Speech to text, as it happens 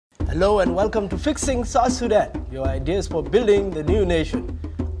Hello and welcome to Fixing South Sudan, your ideas for building the new nation.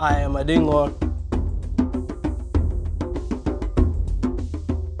 I am Ngor.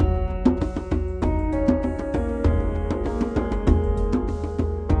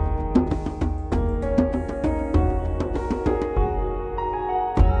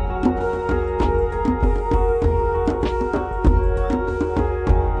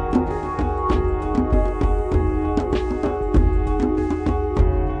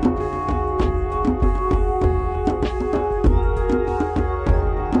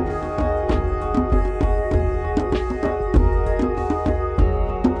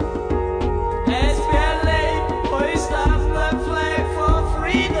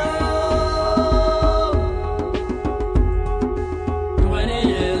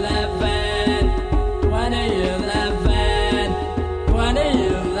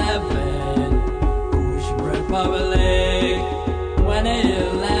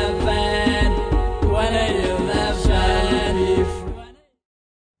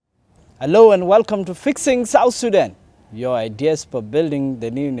 Hello and welcome to Fixing South Sudan, your ideas for building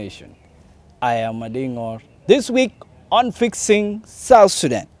the new nation. I am Ngor. This week on Fixing South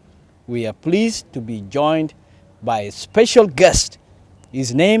Sudan, we are pleased to be joined by a special guest.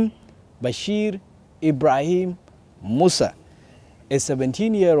 His name, Bashir Ibrahim Musa, a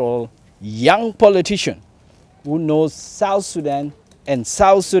 17-year-old young politician who knows South Sudan and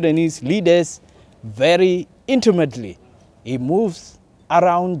South Sudanese leaders very intimately. He moves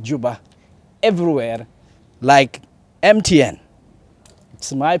around Juba everywhere like MTN.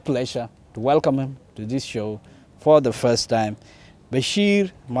 It's my pleasure to welcome him to this show for the first time.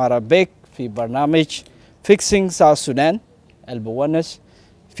 Bashir Marabek في برنامج Fixing South Sudan البونس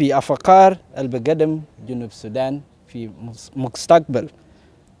في أفكار البقدم جنوب السودان في مستقبل.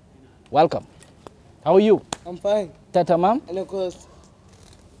 Welcome. How are you? I'm fine. تمام؟ أنا كويس.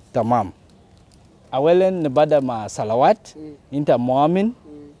 تمام. أولاً نبدأ مع صلوات. أنت مؤمن؟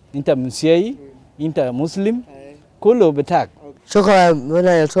 أنت مسيحي؟ أنت مسلم؟ كله بتاعك. شكرا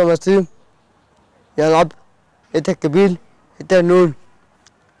يا يسوع المسيح. يا رب أنت كبير، أنت نور.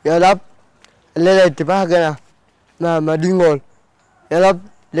 يا رب الليلة اتفاقنا مع مدينة. يا رب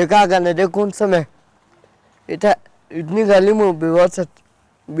لقاءنا يكون سمع. أنت نكلمه بوسط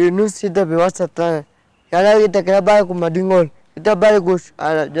بنص أنت بوسط لنا. يا رب أنت كبارك مدينة. أنت باركوش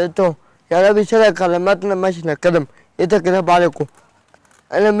على جدته. يا رب شرك كلماتنا ماشي نكلم. أنت كباركو.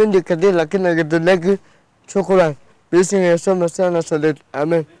 أنا مني كثير لكن أقدر لك شكرا باسم يسوع المسيح نصلي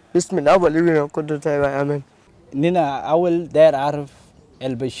آمين بسم الله والابن والقدس آمين. نينا أول داير أعرف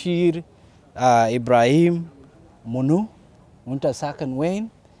البشير إبراهيم منو وأنت ساكن وين؟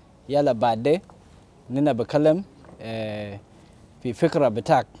 يلا بعد نينا بكلم في فكرة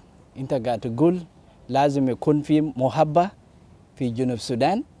بتاعك. أنت قاعد تقول لازم يكون في محبة في جنوب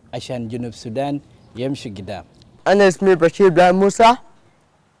السودان عشان جنوب السودان يمشي قدام. أنا اسمي بشير إبراهيم موسى.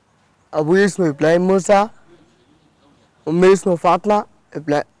 أبوي اسمه إبراهيم موسى. أمي اسمه فاطمة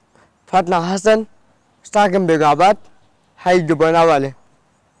حسن. ساكن بغابات حي جبنا والي.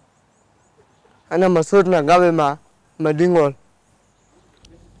 أنا مسؤول نقابل مع مدينة.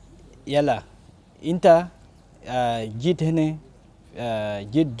 يلا أنت جيت هنا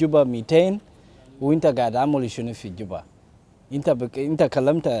جيت جوبا 200 وأنت قاعد عامل شنو في جوبا؟ أنت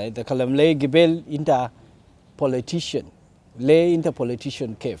تكلم لي قبل أنت politician. ليه أنت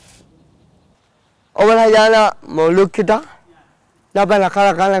politician كيف؟ أول حاجة أنا مولود كده. لما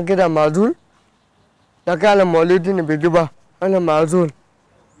أنا كده معزول. لكن أنا مولودين بجوبا. أنا معزول.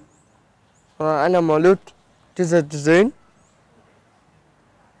 أنا مولود 99.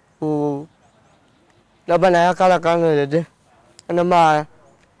 لما أنا لدي. أنا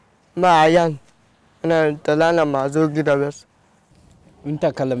ما عيان. أنا طلعنا معزول كده بس. أنت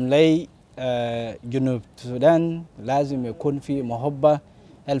كلم لي جنوب السودان لازم يكون في محبة.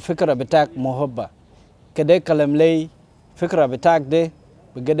 الفكرة بتاعك محبة. كده كلم لي فكرة بتاعك ده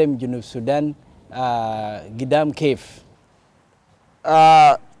بقدم جنوب السودان قدام كيف؟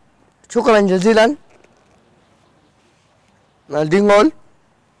 شكرا جزيلا. نقول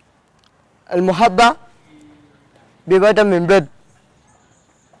المحبة ببدأ من بيت.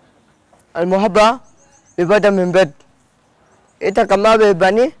 المحبة ببدأ من بيت. أنت كما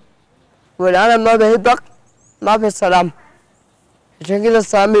بيباني والأنا ما بحبك ما في السلام. عشان كده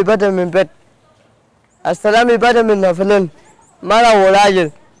السلام يبدأ من بيت. السلام يبدأ من نفلين مرة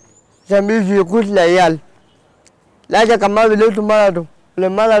وراجل عشان بيجي يقول لعيال لاجل كمان بيلوتوا مرته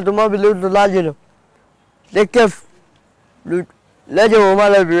لمرته ما بيلوتوا لاجله ده كيف لاجل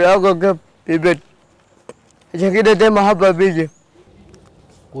ومرة بيلاقوا كيف في بيت عشان كده محبة بيجي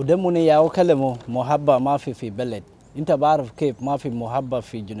وده من ياو كلمه محبة ما في بلد انت بعرف كيف ما في محبة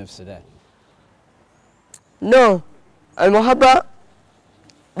في جنوب السودان؟ نو المحبة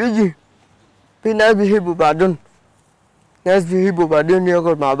بيجي في ناس بيحبوا بعضهم، ناس بيحبوا بعضهم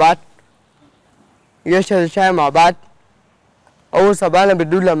ياكل مع بعض، يشرب شاي مع بعض. أول صباح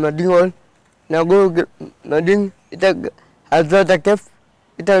بدول لما دين نقول مدين إنت حضرتك كيف؟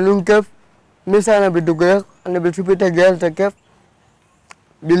 إنت نون كيف؟ مثلا أنا بدوقك أنا بشوف إنت جالتك كيف؟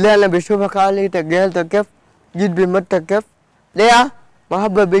 بالله أنا بشوفك علي إنت جالتك كيف؟ جيت بمتك كيف؟ ليه؟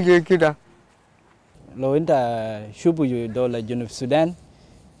 محبة بيجي كده. لو انت شوفوا دولة جنوب السودان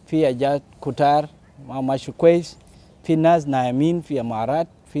في حاجات كتار ما ماشي كويس، في ناس نايمين في امارات،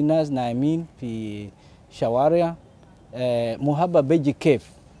 في ناس نايمين في شوارع. محبة بيجي كيف؟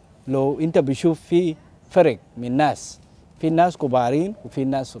 لو انت بشوف في فرق من ناس، في ناس كبارين وفي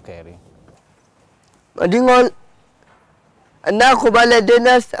ناس صغيرين. مدين الناس كبار دي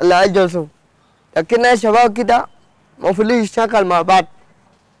ناس على أجلسهم، لكن ناس شباب كده المفروض يشتغل مع بعض.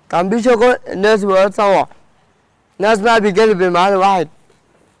 كان بيشتغل الناس بقى سوا، ناس ما بيقلب بمحل واحد،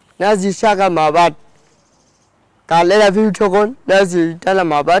 ناس يشتغل مع بعض. كان لنا في شغل ناس يتكلم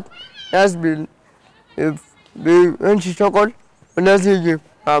مع بعض، ناس بيمشي شغل وناس يجي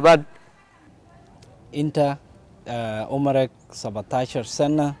مع بعض. انت عمرك 17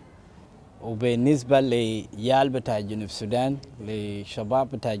 سنة، وبالنسبة ليال بتاع جنوب السودان،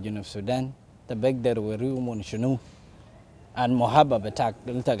 لشباب بتاع جنوب السودان، تبقدر وريهم شنو عن محبة بتاعك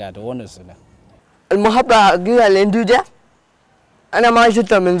انت قاعد ونس ده؟ المحبة حقيقة اللي عندي ده أنا ما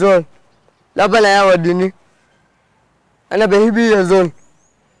شفتها من زول، لا بلا يا وديني. أنا بحب يا زول،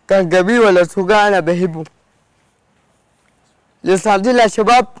 كان كبير ولا صغير أنا بحبه. لساعدين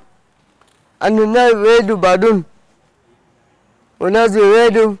الشباب أن الناس يريدوا بعضهم وناس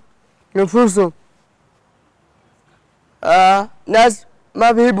يريدوا نفوسهم. ناس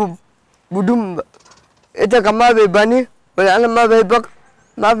ما بيحبوا بدون إنت كمان بيباني ولا أنا ما بحبك،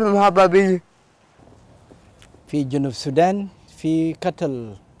 ما في محبة بيجي. في جنوب السودان في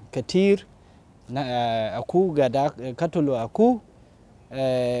قتل كتير، أكو قاعد قتلوا أكو،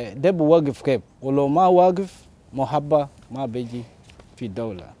 ده بوقف كيف؟ ولو ما واقف محبة ما بيجي في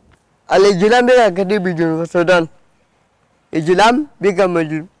الدولة. الإجرام بيجي كتير بجنوب السودان، إجرام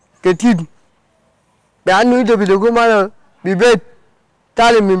بيجي كتير، لأنه أنت بتقول ما ببيت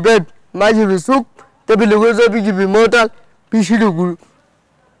تعلم من بيت ماشي في السوق، تبي زول بيجي بموتر بيشيلوا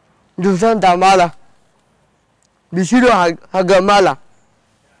دوسان تامالا، بيشيلوا حق مالا.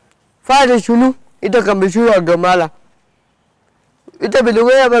 فايدة شنو؟ إنت كان بيشيلوا حق مالا. إنت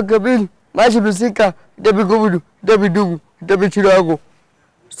بتقول يا بكبير ماشي بالسكة، إنت بيقولوا إنت بيدوقوا إنت بيشيلوا حقه.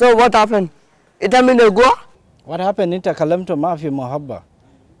 So what happened? إنت من الجوع؟ What happened? أنت كلمته ما في محبة.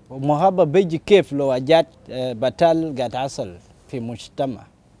 محبة بيجي كيف لو أجت بطل قاعد حصل في مجتمع.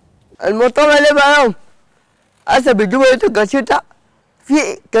 المجتمع اللي بقى هسه بيجيبوا إنتوا كشتا في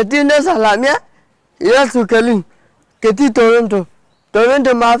كتير ناس حلامية ناس سكالين كتير.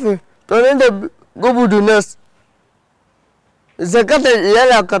 تورنتو ما في، تورنتو قبضوا ناس زكاة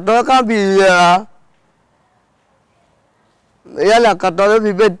يلا كتوه كان في يلا كتوه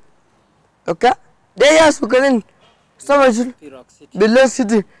في بيت. أوكي ده يا سكالين سما شنو بالله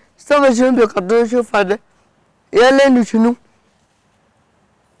سيتي سما شنو بكتوه شوف هذا يلا إنه شنو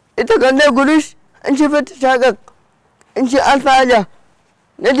إنت كنا قوليش إنشي فتشاقك إنشي ألف حاجة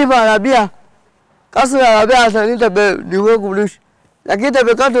نجيب عربية كسر عربية عشان إنت بيقول قوليش، لكن إنت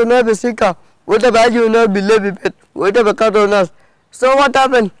بكتوه ناس بسكة وإنت باجي ناس بالله ببيت وإنت بكتوه ناس. So what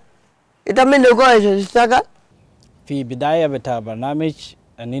happened? إنت من لقوا إيش تشتغل؟ في بداية بتاع برنامج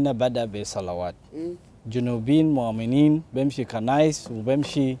أننا بدأ بصلوات. جنوبين مؤمنين بمشي كنايس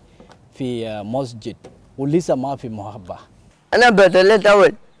وبمشي في مسجد ولسه ما في محبة. أنا بدلت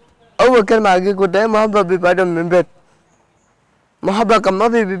أول كلمة أجي قلت محبة ببعضهم من بيت. محبة كان ما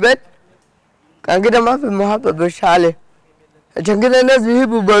في ببيت، كان كده ما في محبة بالشعلة. عشان كده الناس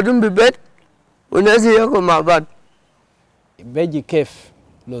بيحبوا بعضهم ببيت والناس ياكلوا مع بعض. بيجي كيف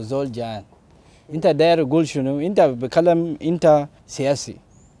لو زول جان؟ أنت داير تقول شنو؟ أنت بكلم أنت سياسي.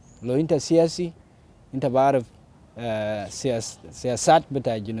 لو أنت سياسي أنت بعرف سياسات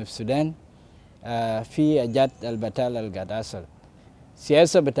بتاع جنوب السودان في أجات البتال القاعد أصل.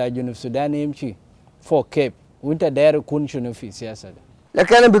 سياسة بتاع جنوب السودان يمشي فوق كيف؟ وأنت داير يكون شنو في سياسة ده؟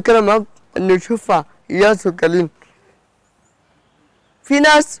 لكن أنا بتكلم معك إنه نشوفها يا سكالين. في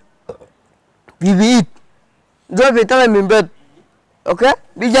ناس بيبيت زول بيطلع من بيت، أوكي؟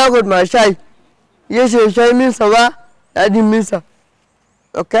 بيجي ياكل مع شاي، يشرب شاي من صباح لحد مسا،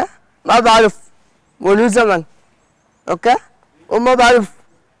 أوكي؟ ما بعرف منو زمن، أوكي؟ وما بعرف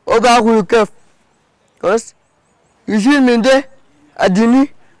هو بياكل كيف، بس يشيل من ده أديني.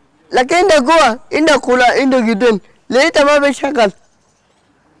 لكن إنت جوا إنت كولا إنت جدًا لقيتها ما بيشغل،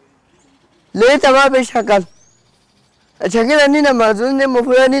 لقيتها ما بيشغل. عشان كده نينا معزومين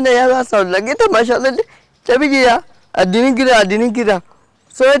المفروض نينا يلا صار لقيتها ما شاء الله تبيجي يا اديني كده اديني كده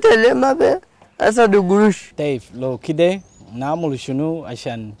سويت اللي ما بي أسد قروش. طيب لو كده نعمل شنو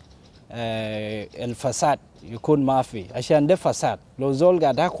عشان الفساد يكون ما في؟ عشان ده فساد، لو زول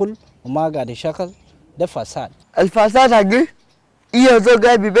قاعد ياكل وما قاعد يشغل ده فساد. الفساد حقي إيه زول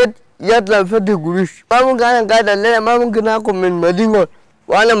قاعد ببيت يطلع فتح قروش. ما ممكن أنا قاعد الليل ما ممكن آكل من مدينة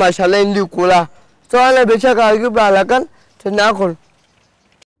وأنا ما شاء الله عندي كولا. سو أنا بشغل أجيب على كان تناكل.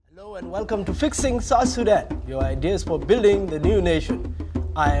 Hello and welcome to Fixing South Sudan, your ideas for building the new nation.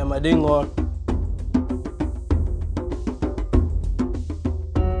 I am Ngor.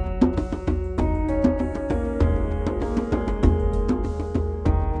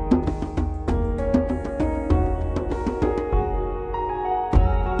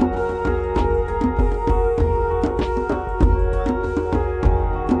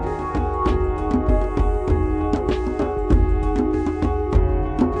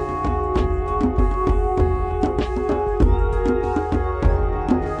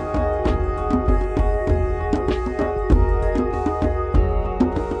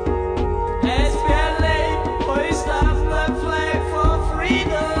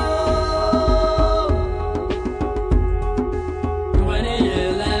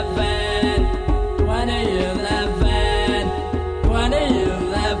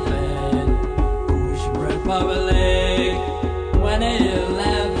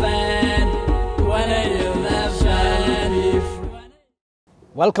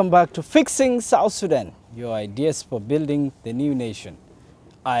 Welcome back to Fixing South Sudan, your ideas for building the new nation.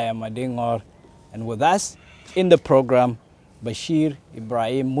 I am Ngor, and with us in the program, Bashir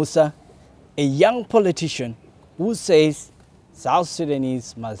Ibrahim Musa, a young politician who says South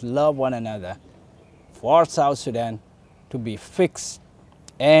Sudanese must love one another for South Sudan to be fixed.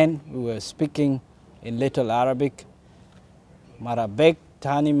 And we were speaking in Little Arabic, Marabek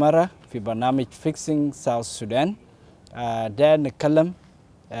Tani Mara, fi barnamij Fixing South Sudan. ده نتكلم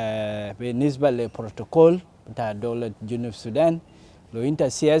بالنسبة للبروتوكول بتاع دولة جنوب السودان. لو انت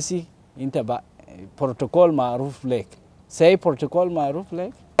سياسي انت بروتوكول معروف لك. سي بروتوكول معروف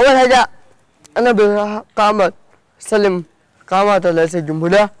لك. أول حاجة أنا بقامة سلم قامة رئيس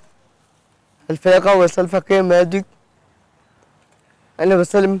الجمهورية الفرقة والسلفة ما يدك. أنا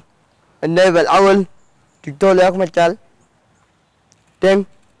بسلم النائب الأول دكتور أحمد جال. دين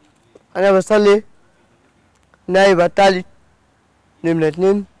أنا بسلي النائب الثالث نمرة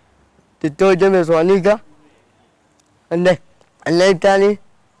 2 دكتور جميل سوانيكا. النائب الثاني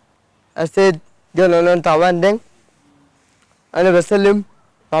السيد جلالان طوان دين. أنا بسلم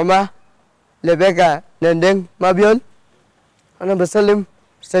ماما لبيكا نندين مابيون. أنا بسلم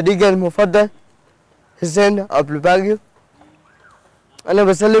صديقي المفضل حسين أبو الباقي. أنا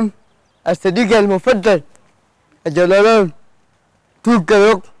بسلم الصديق المفضل جلالان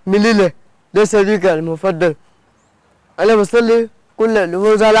توكروك مليلة، ده صديقي المفضل. أنا بسلم كل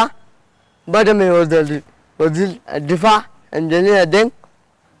الوزراء بعد ما وزير الدفاع انجنير دين،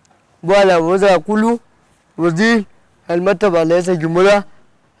 ولا وزراء كله، وزير المكتب رئيس الجمهورية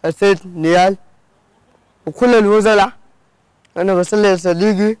السيد نيال، وكل الوزراء. أنا بسلم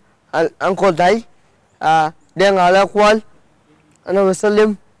صديقي الأنكل تاي دين على أقوال. أنا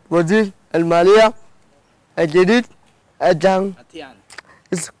بسلم وزير المالية الجديد الجان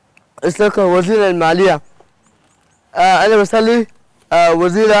اسلك وزير المالية. أنا بسلم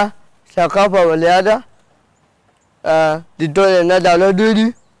وزير الثقافة والرياضة دكتور نادى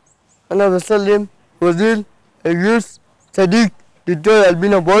الودودي. أنا بسلم وزير اليوس صديق دكتور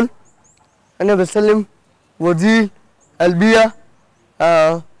البينا بول. أنا بسلم وزير البيئة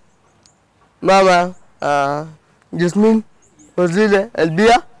ماما جسمين وزير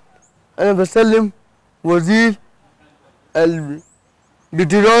البيئة. أنا بسلم وزير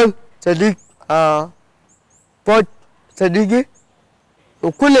البترول صديق بوت صديقي،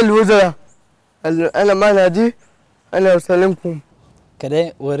 وكل الوزراء أنا ما نادي. أنا بسلمكم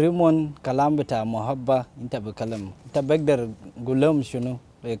كده. وريمون كلام بتاع محبة انت بكلم، انت بقدر قول لهم شنو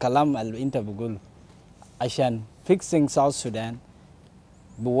الكلام اللي انت بقوله عشان Fixing South Sudan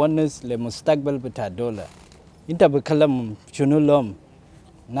بونس لمستقبل بتاع الدولة. انت بكلم شنو لهم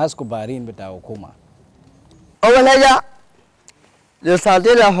ناس كبارين بتاع حكومة؟ أول حاجة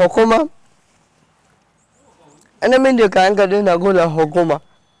لصالح الحكومة أنا من دي كان قاعدين أقول الحكومة،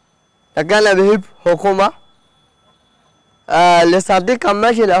 لكن أنا بحب حكومة. لصالح كان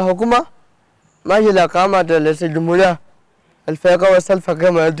ماشي الحكومة ماشي لقامة رئيس الجمهورية الفرقة والسلفة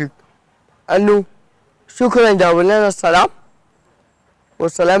كما يدرك. أنه شكرا جاب لنا السلام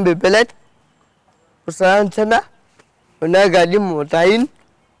والسلام بالبلد والسلام سنة una gadi motain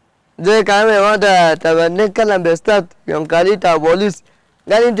je kame wada tabane kala bestat yang kali ta bolis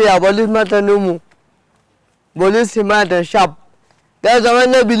gani te abolis mata numu bolis mata shop da zaman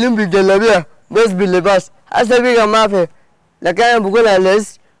na bilim bigelabiya bas bilibas asabi ga mafe la kana bugula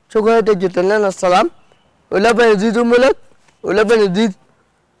les shukran ta jitana salam wala ban zidu mulak wala ban zid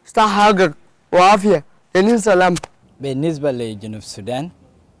استحقق وعافية يعني سلام. بالنسبة لجنوب السودان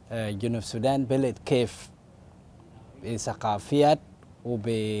جنوب السودان بلد كيف بثقافيات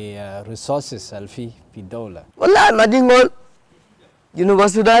وبريسورسز في الدولة. والله ما دي نقول جنوب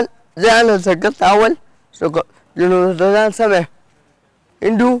السودان زي أنا سكت أول جنوب السودان سمع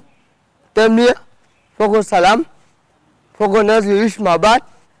عنده تنمية فوق السلام فوق الناس يعيش مع بعض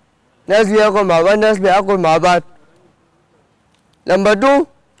ناس يأكل مع بعض ناس بيأكل مع بعض. لما دو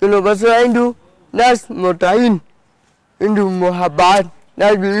جنوب السودان عنده ناس متعين عنده محبات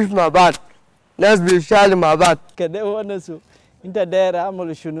ناس بيعيش مع بعض ناس بيشتغل مع بعض. كده هو نسو انت داير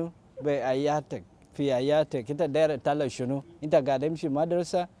عمل شنو بآياتك في آياتك انت داير تطلع شنو انت قاعد تمشي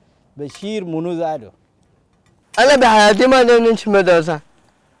مدرسة بشير منو زادو. أنا بحياتي ما نمشي مدرسة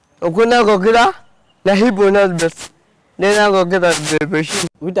وكنا كده نحب الناس بس نحن كده بشير.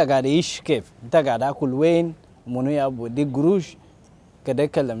 وانت قاعد تعيش كيف؟ انت قاعد تاكل وين؟ منو يابو دي قروش كده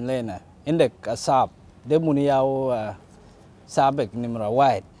كلم لنا عندك أصحاب ده منو ياو سابق نمرة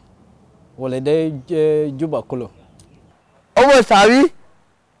واحد ولا ده جوبا كله. أول سابي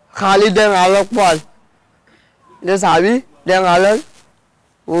خالد ده على قبال ده سابي ده على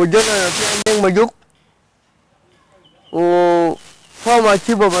وجنا نتيجة مجوك وفما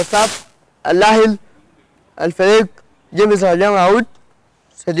شيبه بساف اللاهل الفريق جيمس عليهم عود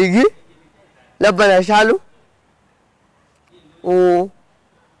صديقي لبنا شالو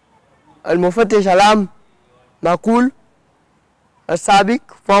والمفتش العام معقول السابق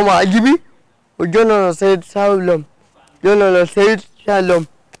فما أجيبي وجنرال سيد سالم جنرال سيد سالم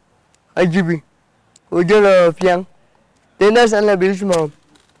أجيبي وجنرال فيان دي ناس أنا بيش معهم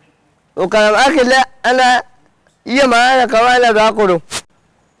وكلام أكل لا أنا iya maana kama na bakolo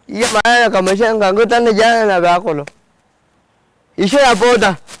iya maana kama shanga ngota na jana na bakolo ishe ya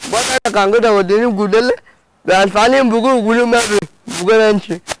boda na kangoda wadini gudele ba alfani mbugu gulu mabe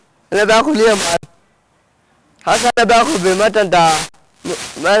bugalanchi na bakolo ya maana hasa na bakolo be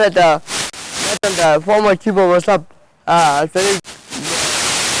matanda former chief of WhatsApp alfani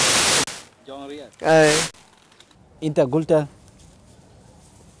John Riyad انت قلت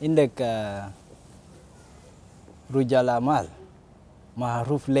عندك رجال أعمال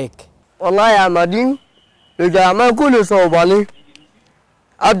معروف لك. والله يا مدين رجال أعمال كله صوباني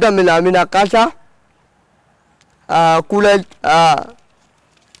أبدأ من أمين كاشا كولا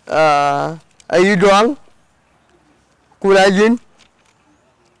أيدوان كولاجين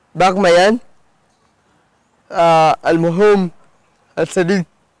باكميان المهم الصديق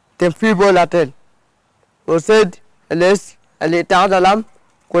تنفي بولاتين وسيد اليس اللي تعلم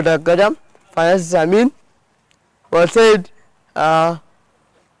كودا قدم فايز سامين وسيد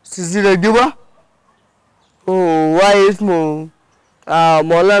سيسيلا جوبا وواي اسمه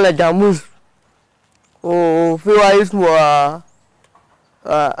مولانا جاموس وفي واي اسمه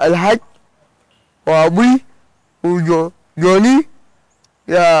الحاج وابوي وجوني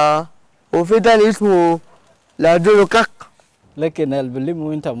وفي تاني اسمه لاجولو كاك. لكن البليم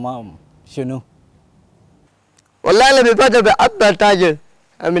وانت معهم شنو؟ والله انا ببدا بأبا تاجر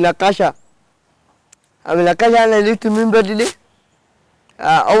من كاشا أنا كذا أنا ليت من بدري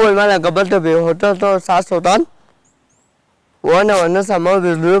أول ما أنا قبلت بهوتل ساوث سودان وأنا والناس ما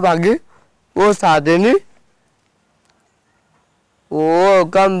بيزوروا باقي وساعدني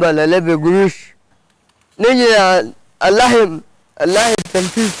وكم بلله بقروش نيجي الله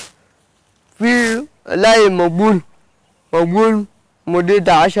التنفيذ في الله مقبول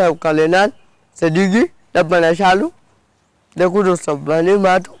مدة 10 كلمات صديقي لما شالو ده كله سبحانه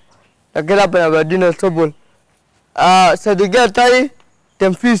ماتو لكن أنا بدينا الصبول صديقي تاني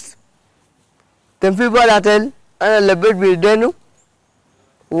تنفيذ بالعتل أنا لبيت بيدينه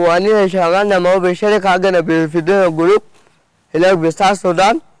وأنا شغالنا معه بشركة حقنا بفيدينا جروب هناك بساوث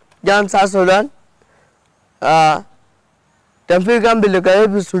السودان جان ساوث السودان تنفيذ كان بالكاري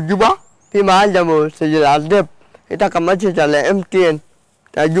بسجوبة في محل جمو سجل عالدب إذا كمان شجع MTN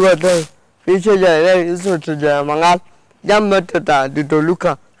تجوا ده في شجع اسمه شجع مانgal جام متى ديتو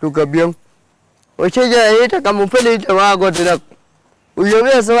لوكا بيون وشجع إذا كمان فلي جماعة قدرك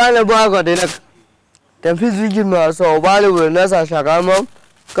ويومي سوانا بوا قدرك تنفيذ يجي مع صوبالي والناس شغالهم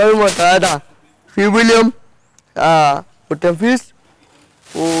كانوا متعادة في ويليام وتنفيذ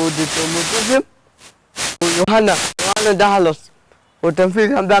وديتو متوسم ويوهانا دهالوس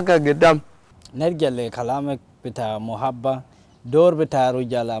وتنفيذ هم ذاك قدام. نرجع لكلامك بتاع محبة دور بتاع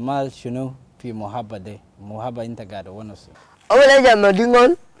رجال الأعمال شنو في محبة دي محبة أنت قاعد ونص أول حاجة ما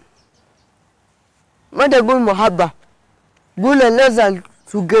تقول ما تقول محبة قول الناس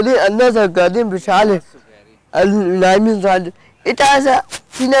السكرين الناس القاعدين بشعله النايمين صادق إنت هذا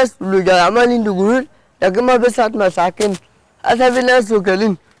في ناس رجال أعمال يقولون لكن ما بسات مساكين هذا في ناس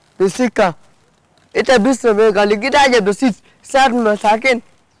سكرين بسكة إنت بس قال كده حاجة بسيط سات مساكين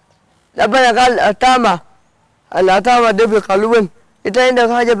لبنا قال الأتامة ده بقلوبين إنت عندك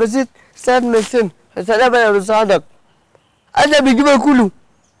حاجة بسيط سات مسين هذا لبنا بصادق هذا بيجيب كله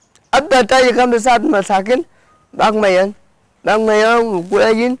أبدا تاجي كم سات مساكين باق ميان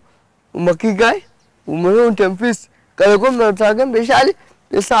وكلاجين ومكيكاي ومنون تنفيس kalau kau merasakan besar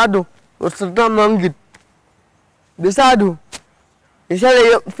besado والسلطان ممجد besado besar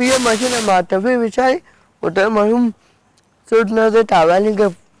في ماشين ما تفي besar وتمهم صوتنا ده تعبان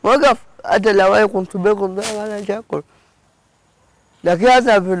كيف وقف هذا لو يكون تبيكم ده ولا شاكل لكن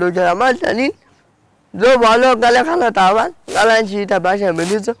هذا في الجرامات تانين لو بالو قال أنا تعبان قال أنا شيء تباشا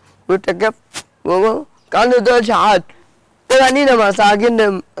بنيزه وتكف وما كانوا دول شعاد ترى نينا ما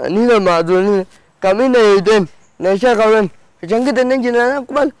ساكن نينا ما دون كمين يدين نشاكلن عشان كده نجي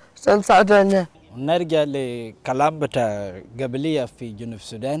نقبل سنساعدنا. نرجع لكلام بتاع قبلية في جنوب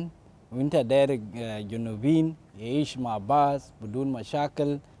السودان وانت داير جنوبين يعيش مع بعض بدون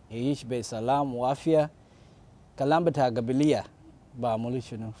مشاكل يعيش بسلام وعافية كلام بتاع قبلية بعملوا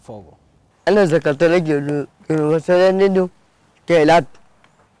شنو فوقه؟ أنا ذكرت لك جنوب السودان إنه كيلات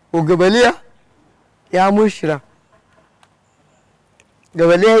وقبلية يا مشرة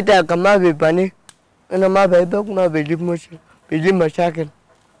قبلية إنت كمان بيباني أنا ما بيبك ما بيجيب مشكلة بيجيب مشاكل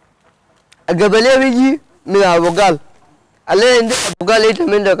القبلية بيجي من أبوكال اللي عندك أبوكال إنت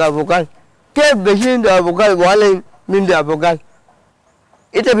من دك أبوكال كيف بيجي عند أبوكال ولا من دك أبوكال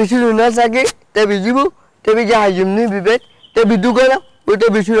إنت بيشيلوا الناس كي تبي يجيبوا تبي جاه يجمني ببيت تبي دوكنا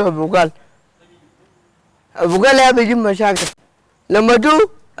وتبي يشيلوا أبوكال لا بيجيب مشاكل لما تو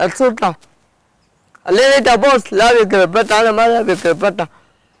السلطة اللي أنت بوس لا بيكربت أنا ما لا بيكربت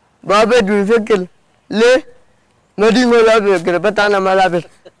بابا بيفكر ليه ما دينغو لا بيكربت أنا ما لا بيس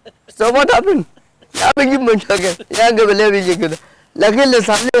so what happened لا بيجيب مشاكل يا قبل لا بيجي كده لكن اللي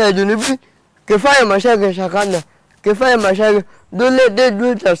صار لي يا جنوبي كفاية مشاكل شغالنا كفاية مشاكل دول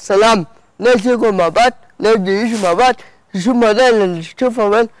السلام نجيكم مع بعض نجي يعيشوا مع بعض نشوف مدن نشوفها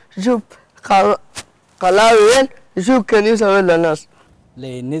وين نشوف قلاوي وين نشوف كنيسة وين للناس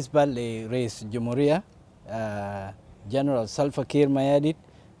بالنسبة لرئيس الجمهورية جنرال سالفا كير مياديت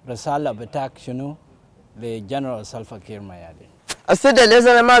رسالة بتاعك شنو لجنرال سالفا كير مياديت السيد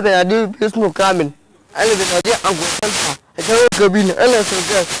اللي أنا ما بناديه باسمه كامل أنا بناديه أنكل سالفا عشان هو قبيل أنا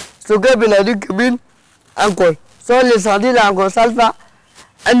سوكا بناديه قبيل أنكل اللي صادي لأنكل سالفا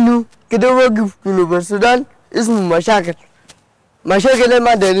أنه كده وقف جنوب السودان اسمه مشاكل ما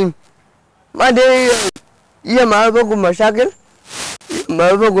دارين يا ما بقول مشاكل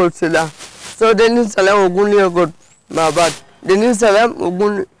ما بقول سلام دنين سلام وقول لي أقول مع بعض دنين سلام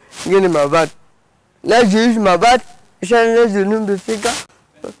وقول جيني مع بعض نجيش مع بعض عشان نجي نبسيكا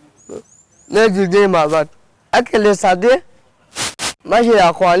نجي جيني مع بعض أكل صادي ماشي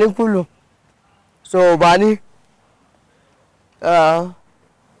أخواني كله باني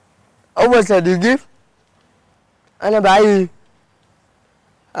أول صديقي أنا بعي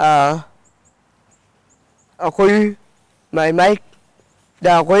أخوي مايك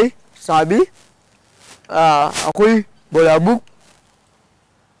ده أخوي صاحبي أخوي بولابوك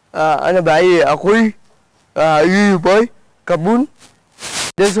أنا بعي أخوي يو بوي كابون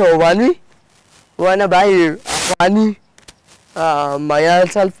ده صوباني وأنا بعي أخواني مايا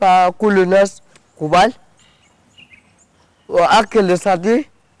سالفا كل الناس قبال وأكل صادي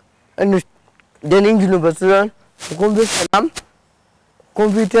أنه دنين جنوب السودان يكون بالسلام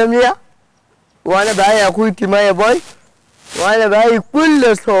يكون في تنمية وأنا بعي أخوي تيمايا بوي وأنا بعي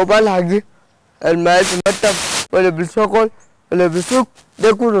كل صوبال حقي المال في المكتب ولا بالشغل ولا بالسوق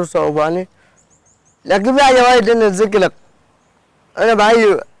ده كله صوباني لكن في حاجة واحدة أنا أتذكرك أنا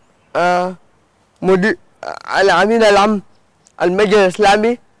بعي مدير الأمين العام المجلس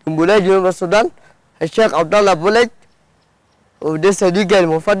الإسلامي من بلاد جنوب السودان الشيخ عبد الله بولج وده صديقي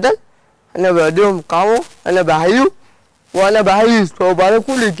المفضل أنا بعدهم قهوة أنا بحييه وأنا بحيي صوباني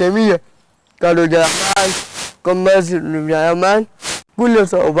كل الجميع قالوا جرمان كمس جرمان كل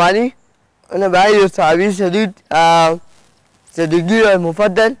صوباني أنا بعيد صاحبي شديد صديقي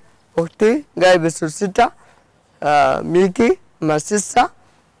المفضل أختي جايب الستة ميكي مسيسة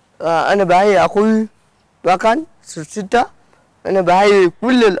أنا بعيد أخوي وكان ستة أنا بعيد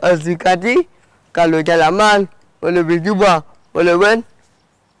كل الأصدقائي قالوا جرمان ولا بجوبا ولا وين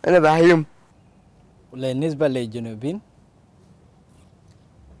أنا بعيدهم بالنسبة للجنوبين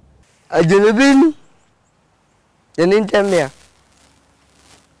الجنوبيين جنين تنمية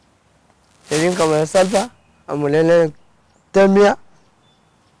جنين كمان سالفة أمولين تنمية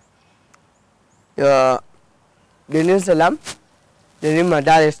يا جنين سلام جنين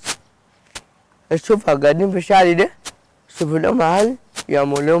مدارس الشوف قاعدين في الشارع ده شوفوا لهم محل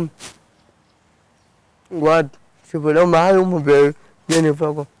يعملوا واد شوفوا لهم محل هم بيجيني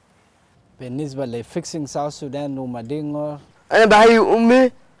فوقهم. بالنسبة لفيكسينج ساوث سودان ومدينة أنا بحيي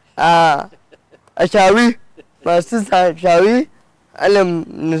أمي أشاوي ما سيسا أشاوي أنا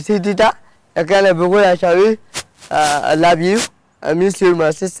نسيتها لكن أنا بقول أشاوي I love you I miss you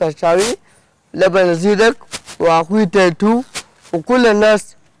my sister أشاوي لبا نسيتك وأخوي تيتو وكل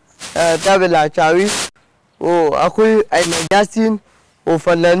الناس تابع أشاوي وأخوي أيمن ياسين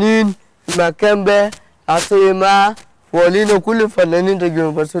وفنانين مكمبة عصيمة ولين وكل فنانين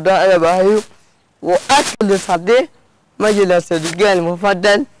جنوب السودان أنا بحيي وأكل صدق مجلس الرجال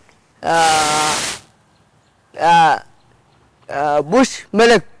المفضل بوش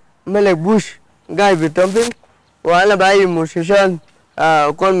ملك بوش قاعد بتنفذ وأنا بعي مستشار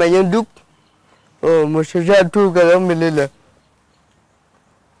كل ما يندوك ومستشار تو كلام من الليلة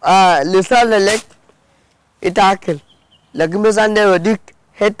لسان لك يتأكل لكن بس عندنا وديك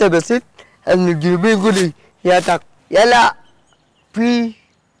حتة بسيط إن الجنوبيين يقولوا ياتك يلا في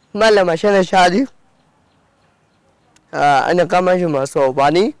مالا مشان شادي أنا كمان شو ما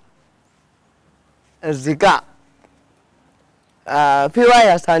صوباني الذكاء في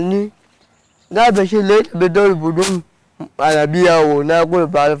واحد ثاني قال بشير ليت بدور بدون عربية ونقول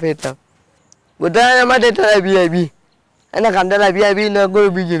بعرفتها وده أنا ما ترى بي أنا كان ترى بي نقول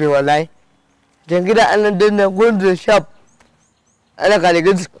بيجري والله عشان كده أنا دنا نقول شاب أنا قال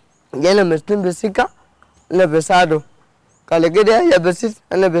كده جانا مسلم بسيكا أنا بساعده قال كده يا بسيط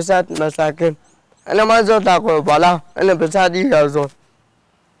أنا بساعد مساكين أنا ما زود أقول بالا أنا بساعد يا زول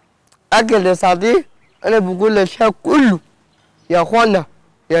أكل ساعتي أنا بقول للشاب كله يا أخوانا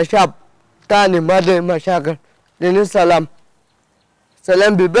يا شاب تاني ما دي مشاكل لين سلام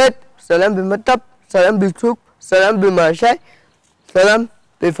سلام ببيت سلام بمكتب سلام بسوق سلام بمشاي سلام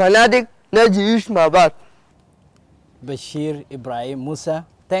بفنادق نجي يعيش مع بعض. Bashir Ibrahim Musa,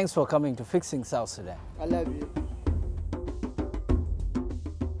 thanks for coming to Fixing South Sudan. I love you.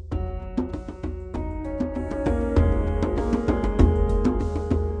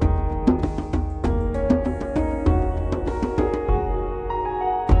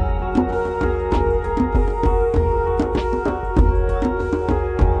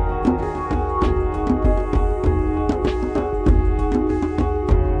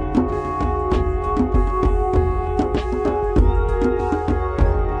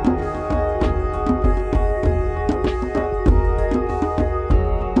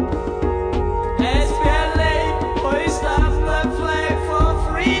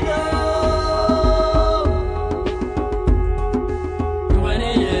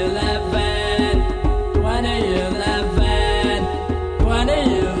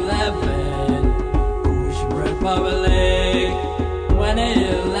 Public, when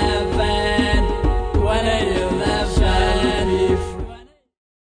you